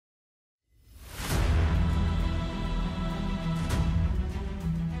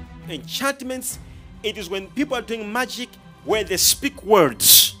enchantments, it is when people are doing magic where they speak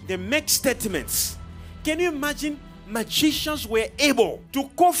words, they make statements. Can you imagine magicians were able to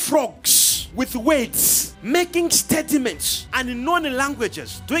call frogs with words, making statements and in known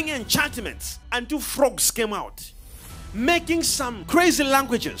languages, doing enchantments until frogs came out, making some crazy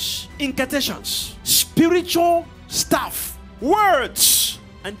languages, incantations, spiritual stuff, words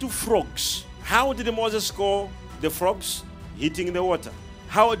until frogs. How did Moses call the frogs? Hitting the water.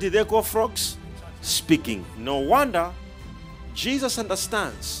 How did they call frogs? Speaking. No wonder Jesus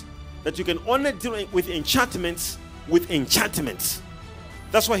understands that you can only deal with enchantments with enchantments.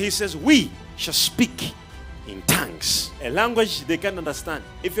 That's why he says, we shall speak in tongues, a language they can't understand.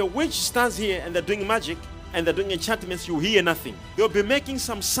 If a witch stands here and they're doing magic and they're doing enchantments, you hear nothing. They'll be making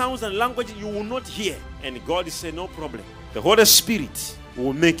some sounds and language you will not hear. And God is saying, no problem. The Holy Spirit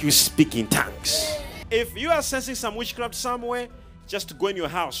will make you speak in tongues. If you are sensing some witchcraft somewhere, just go in your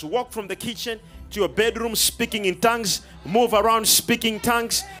house, walk from the kitchen to your bedroom speaking in tongues, move around speaking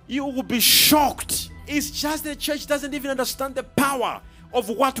tongues. You will be shocked. It's just the church doesn't even understand the power of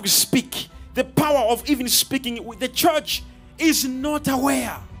what we speak, the power of even speaking. The church is not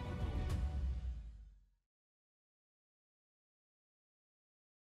aware.